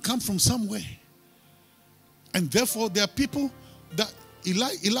 You come from somewhere. And therefore, there are people that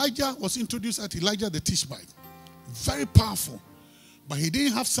Elijah was introduced as Elijah the Tishbite. Very powerful. But he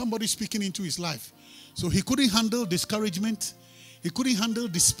didn't have somebody speaking into his life. So he couldn't handle discouragement. He couldn't handle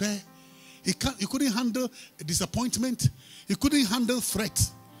despair. He couldn't handle disappointment. He couldn't handle threat.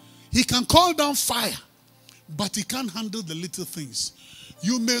 He can call down fire, but he can't handle the little things.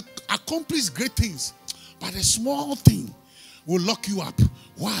 You may accomplish great things, but a small thing will lock you up.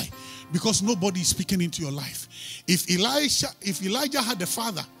 Why? Because nobody is speaking into your life. If Elijah had a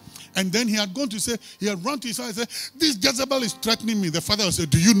father, and then he had gone to say, he had run to his father and said, this Jezebel is threatening me. The father would say,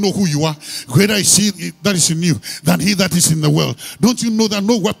 do you know who you are? Greater is he that is in you than he that is in the world. Don't you know that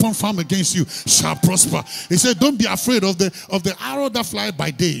no weapon formed against you shall prosper? He said, don't be afraid of the arrow that flies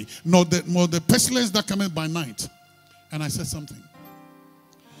by day, nor the pestilence that cometh by night. And I said something.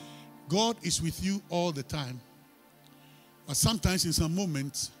 God is with you all the time. But sometimes in some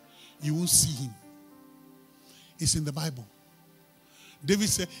moments, you won't see him. It's in the Bible. David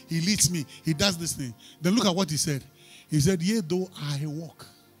said, he leads me. He does this thing. Then look at what he said. He said, yea, though I walk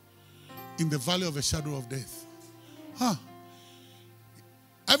in the valley of a shadow of death.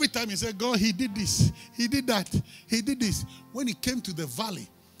 Every time he said, God, he did this. He did that. He did this. When he came to the valley,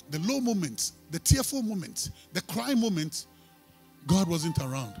 the low moments, the tearful moments, the cry moments, God wasn't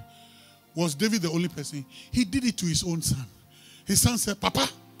around. Was David the only person? He did it to his own son. His son said, Papa,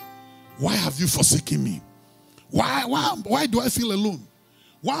 why have you forsaken me? Why do I feel alone?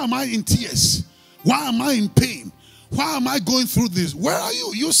 Why am I in tears? Why am I in pain? Why am I going through this? Where are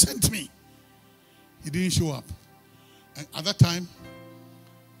you? You sent me. He didn't show up. And at that time,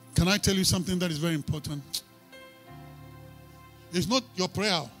 can I tell you something that is very important? It's not your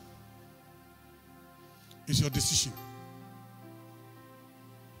prayer. It's your decision.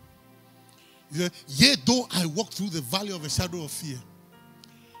 He said, yea, though I walk through the valley of a shadow of fear,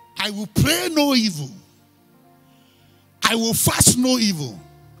 I will pray no evil. I will fast no evil.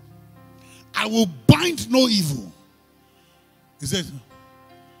 I will bind no evil. He said,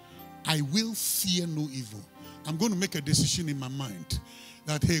 I will fear no evil. I'm going to make a decision in my mind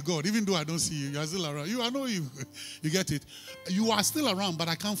that, hey, God, even though I don't see you, you are still around. I know you. You get it? You are still around, but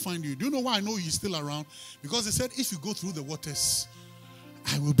I can't find you. Do you know why I know you're still around? Because he said, if you go through the waters,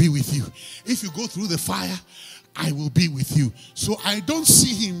 I will be with you. If you go through the fire, I will be with you. So I don't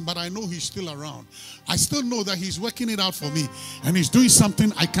see him, but I know he's still around. I still know that he's working it out for me. And he's doing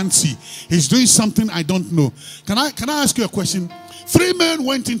something I can't see. He's doing something I don't know. Can I ask you a question? 3 men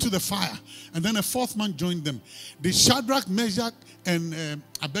went into the fire, and then a 4th man joined them. Did Shadrach, Meshach, and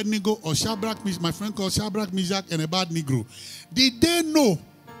Abednego, or Shadrach, my friend called Shadrach, Meshach, and Abednego, did they know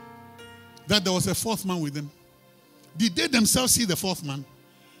that there was a 4th man with them? Did they themselves see the 4th man?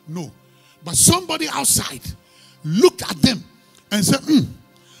 No. But somebody outside looked at them and said,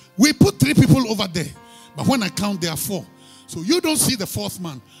 we put 3 people over there, but when I count, there are 4. So you don't see the 4th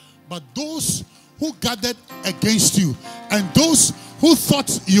man. But those who gathered against you, and those who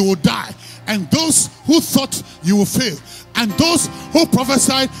thought you would die, and those who thought you will fail, and those who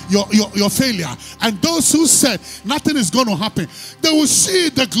prophesied your failure, and those who said nothing is going to happen, they will see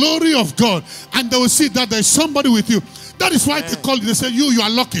the glory of God, and they will see that there is somebody with you. That is why they call you. They say, you are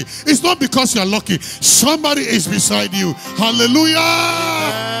lucky. It's not because you are lucky. Somebody is beside you. Hallelujah.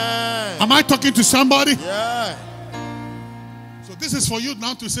 Am I talking to somebody? Yeah. So this is for you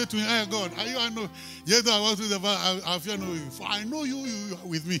now to say to me, hey God, I know. Yes, I want to the I fear no you. For I know you are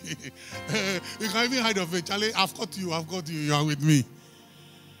with me. You can even hide of it. Charlie, I've got you. You are with me.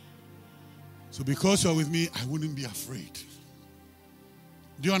 So because you are with me, I wouldn't be afraid.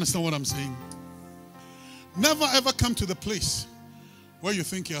 Do you understand what I'm saying? Never ever come to the place where you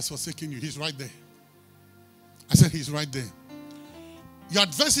think he has forsaken you. He's right there. I said he's right there. Your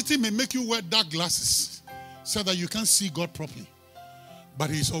adversity may make you wear dark glasses so that you can't see God properly. But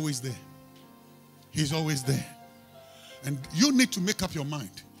he's always there. He's always there. And you need to make up your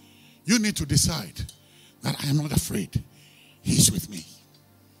mind. You need to decide that I am not afraid. He's with me.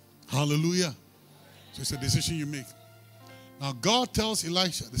 Hallelujah. So it's a decision you make. Now God tells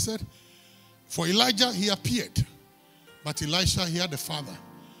Elisha, they said, for Elijah, he appeared. But Elisha, he had a father,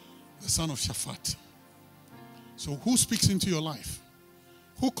 the son of Shaphat. So who speaks into your life?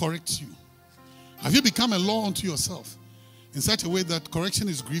 Who corrects you? Have you become a law unto yourself in such a way that correction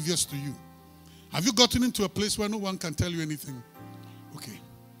is grievous to you? Have you gotten into a place where no one can tell you anything? Okay.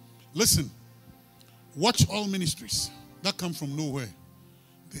 Listen. Watch all ministries that come from nowhere.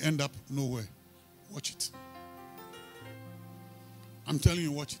 They end up nowhere. Watch it. I'm telling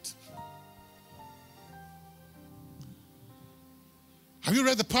you, watch it. Have you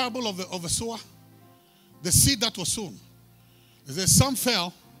read the parable of the sower? The seed that was sown. It says some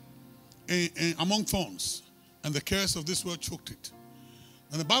fell among thorns, and the cares of this world choked it.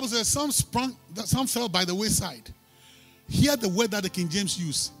 And the Bible says some fell by the wayside. Hear the word that the King James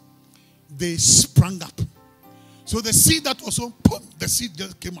used. They sprang up. So the seed that was sown, boom, the seed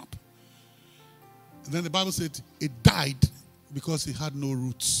just came up. And then the Bible said it died because it had no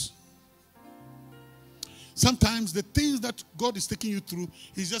roots. Sometimes the things that God is taking you through,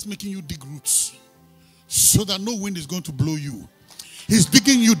 he's just making you dig roots so that no wind is going to blow you. He's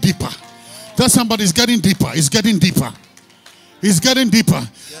digging you deeper. Tell somebody it's getting deeper. It's getting deeper. It's getting deeper.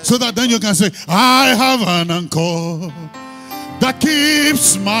 Yes. So that then you can say, I have an anchor that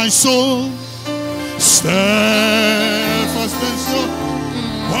keeps my soul steadfast and sure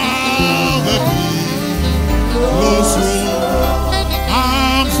while the billows roll.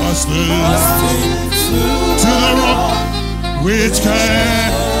 I'm fasting to the rock which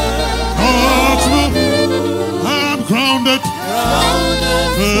cannot move. I'm grounded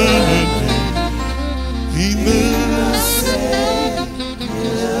in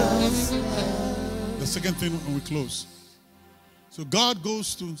the second thing when we close. So God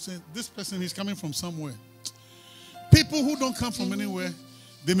goes to say, this person is coming from somewhere. People who don't come from anywhere,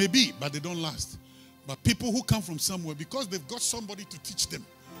 they may be, but they don't last. But people who come from somewhere, because they've got somebody to teach them,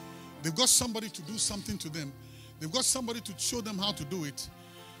 they've got somebody to do something to them, they've got somebody to show them how to do it,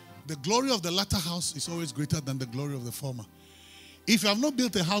 the glory of the latter house is always greater than the glory of the former. If you have not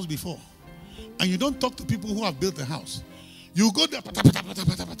built a house before, and you don't talk to people who have built a house, you go there, pata, pata, pata,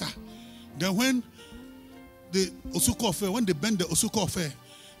 pata, pata. Then when the Osuko affair, when they bend the Osuko affair,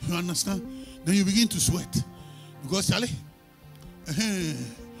 you understand? Then you begin to sweat. Because, Charlie,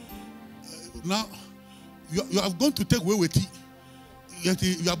 now, you are going to take away with it.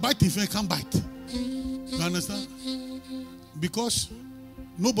 You are biting if you can't bite. You understand? Because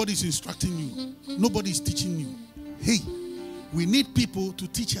nobody is instructing you. Nobody is teaching you. Hey, we need people to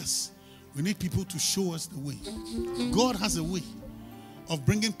teach us. We need people to show us the way. God has a way of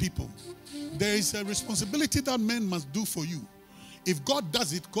bringing people. There is a responsibility that men must do for you. If God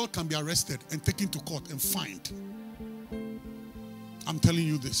does it, God can be arrested and taken to court and fined. I'm telling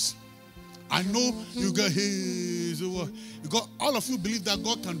you this. I know you got his. You got, all of you believe that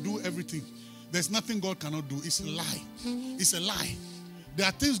God can do everything. There's nothing God cannot do. It's a lie. It's a lie. There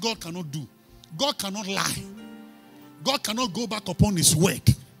are things God cannot do. God cannot lie. God cannot go back upon his word.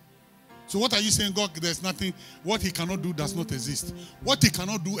 So what are you saying? God, there's nothing. What he cannot do does not exist. What he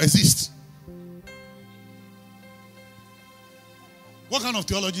cannot do exists. What kind of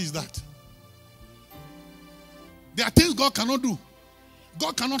theology is that? There are things God cannot do.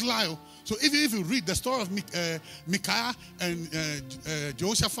 God cannot lie. So if you read the story of Micaiah and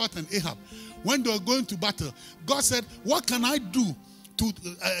Jehoshaphat and Ahab, when they were going to battle, God said, what can I do to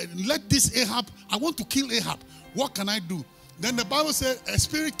let this Ahab, I want to kill Ahab. What can I do? Then the Bible said, a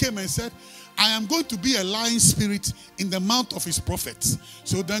spirit came and said, I am going to be a lying spirit in the mouth of his prophets.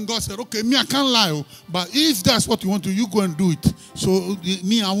 So then God said, okay, me, I can't lie. But if that's what you want to, you go and do it. So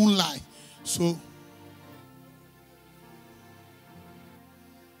me, I won't lie. So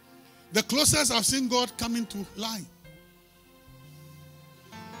the closest I've seen God coming to lying.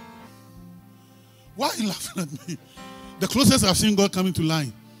 Why are you laughing at me? The closest I've seen God coming to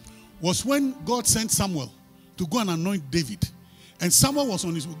lying was when God sent Samuel to go and anoint David. And Samuel was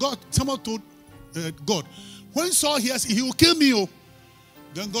on his way. Samuel told God, when Saul hears, he will kill me. Oh.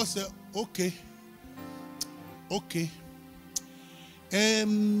 Then God said, okay.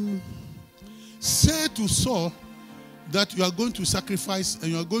 Say to Saul that you are going to sacrifice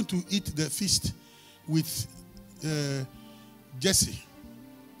and you are going to eat the feast with Jesse.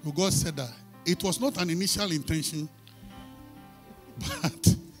 So God said that. It was not an initial intention,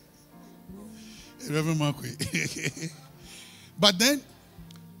 but Reverend Markwei. But then,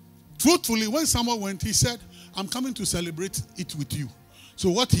 truthfully, when Samuel went, he said, I'm coming to celebrate it with you. So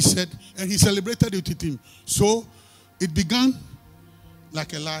what he said, and he celebrated it with him. So it began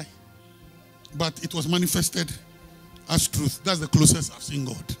like a lie, but it was manifested as truth. That's the closest I've seen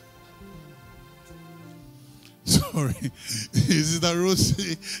God. Sorry. Is that Rose?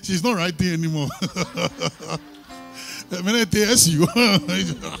 She's not writing anymore.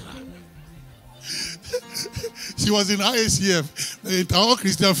 She was in IACF, in our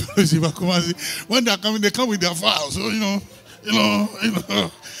Christian Fellowship. When they are coming, they come with their files. So, you know,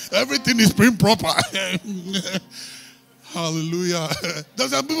 everything is pretty proper. Hallelujah.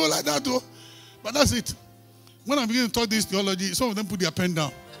 There's some people like that too. But that's it. When I begin to talk this theology, some of them put their pen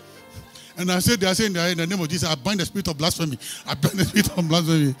down. And I said, they are saying in the name of Jesus, I bind the spirit of blasphemy. I bind the spirit of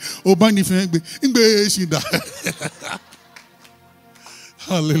blasphemy. Oh, bind the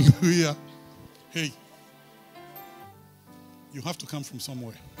Hallelujah. Hey, you have to come from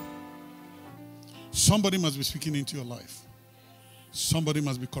somewhere. Somebody must be speaking into your life. Somebody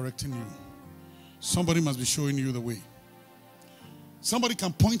must be correcting you. Somebody must be showing you the way. Somebody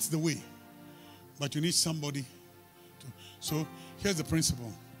can point the way, but you need somebody to. So here's the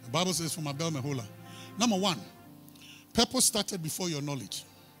principle. The Bible says from Abel Meholah. Number one, purpose started before your knowledge.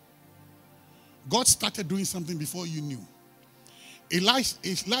 God started doing something before you knew. Elisha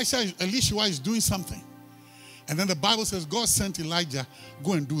is doing something. And then the Bible says God sent Elijah,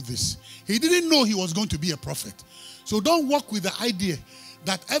 go and do this. He didn't know he was going to be a prophet. So don't walk with the idea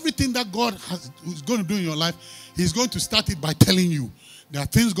that everything that God is going to do in your life, he's going to start it by telling you. There are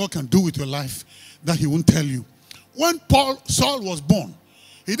things God can do with your life that he won't tell you. When Saul was born,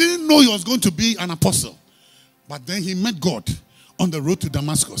 he didn't know he was going to be an apostle. But then he met God on the road to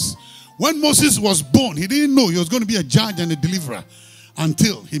Damascus. When Moses was born, he didn't know he was going to be a judge and a deliverer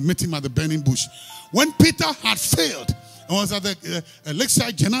until he met him at the burning bush. When Peter had failed and was at the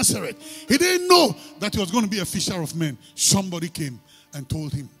lakeside Gennesaret, he didn't know that he was going to be a fisher of men. Somebody came and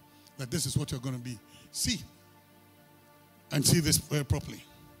told him that this is what you're going to be. See, and see this properly.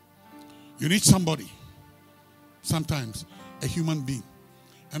 You need somebody, sometimes a human being.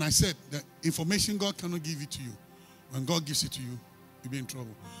 And I said that information God cannot give it to you. When God gives it to you, you'll be in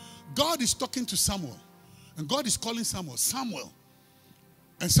trouble. God is talking to Samuel. And God is calling Samuel. Samuel.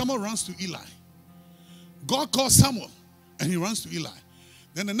 And Samuel runs to Eli. God calls Samuel. And he runs to Eli.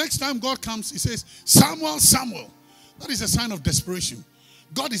 Then the next time God comes, he says, Samuel, Samuel. That is a sign of desperation.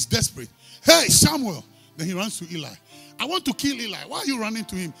 God is desperate. Hey, Samuel. Then he runs to Eli. I want to kill Eli. Why are you running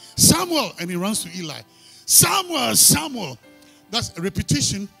to him? Samuel. And he runs to Eli. Samuel, Samuel. That's a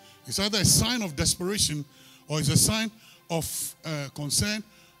repetition. It's either a sign of desperation or it's a sign of concern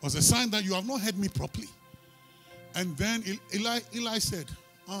or it's a sign that you have not heard me properly. And then Eli said,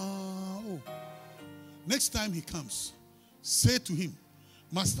 next time he comes, say to him,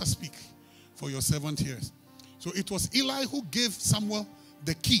 Master, speak, for your servant hears. So it was Eli who gave Samuel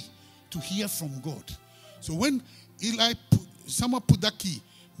the key to hear from God. So when Samuel put that key,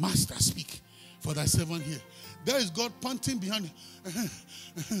 Master, speak, for thy servant here. There is God panting behind.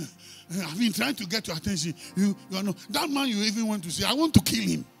 I've been trying to get your attention. You are not. That man you even want to say, I want to kill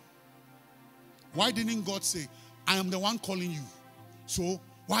him. Why didn't God say, I am the one calling you? So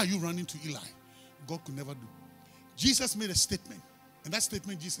why are you running to Eli? God could never do. Jesus made a statement. And that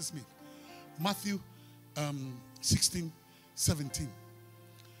statement Jesus made. Matthew 16:17.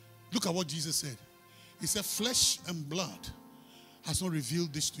 Look at what Jesus said. He said, flesh and blood has not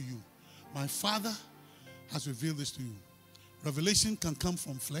revealed this to you. My Father has revealed this to you. Revelation can come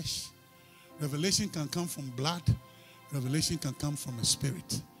from flesh. Revelation can come from blood. Revelation can come from a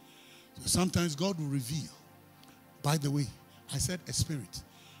spirit. So sometimes God will reveal. By the way, I said a spirit.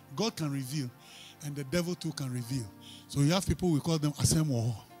 God can reveal, and the devil too can reveal. So you have people, we call them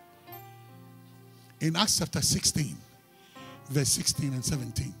Asemo. In Acts chapter 16, verse 16 and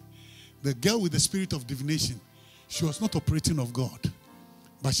 17, the girl with the spirit of divination, she was not operating of God,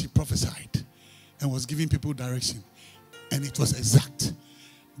 but she prophesied and was giving people direction. And it was exact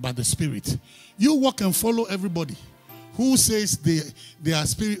by the Spirit. You walk and follow everybody who says they are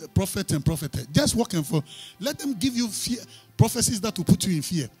spirit, prophet and prophetess. Just walk and follow. Let them give you fear, prophecies that will put you in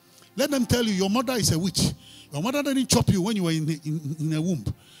fear. Let them tell you your mother is a witch. Your mother didn't chop you when you were in a womb.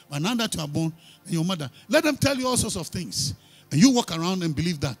 But now that you are born, your mother. Let them tell you all sorts of things. And you walk around and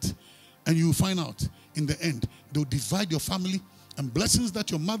believe that. And you will find out in the end, they'll divide your family. And blessings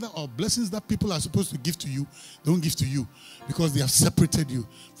that your mother or blessings that people are supposed to give to you, they don't give to you because they have separated you.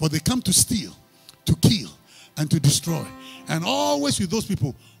 For they come to steal, to kill, and to destroy. And always with those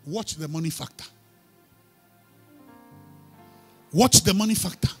people, watch the money factor. Watch the money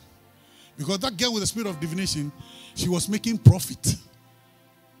factor. Because that girl with the spirit of divination, she was making profit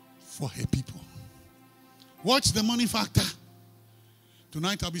for her people. Watch the money factor.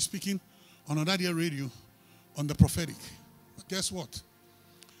 Tonight I'll be speaking on Odadia Radio on the prophetic. But guess what?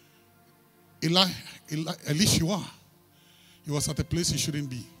 Elisha, he was at a place he shouldn't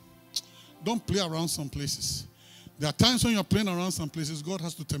be. Don't play around some places. There are times when you're playing around some places, God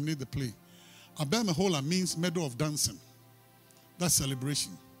has to terminate the play. Abemehola means meadow of dancing. That's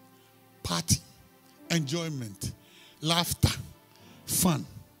celebration, party, enjoyment, laughter, fun.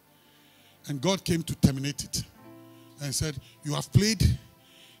 And God came to terminate it and said, you have played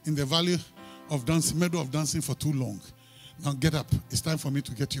in the valley of dancing, meadow of dancing for too long. Now get up. It's time for me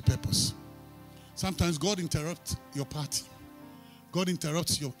to get you purpose. Sometimes God interrupts your party. God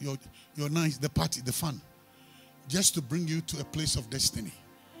interrupts your night, the party, the fun, just to bring you to a place of destiny.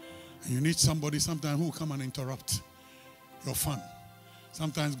 And you need somebody sometimes who will come and interrupt your fun.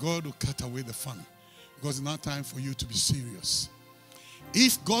 Sometimes God will cut away the fun because it's not time for you to be serious.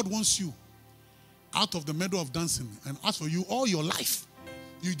 If God wants you out of the meadow of dancing and asks for you all your life,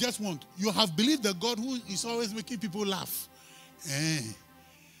 you have believed that God who is always making people laugh.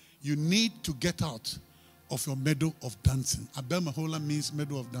 You need to get out of your meadow of dancing. Abemehola means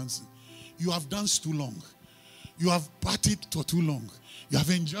meadow of dancing. You have danced too long. You have partied for too long. You have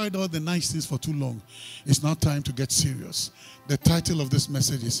enjoyed all the nice things for too long. It's now time to get serious. The title of this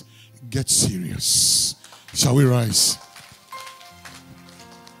message is Get Serious. Shall we rise?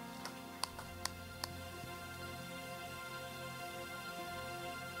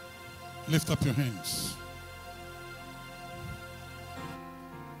 Lift up your hands.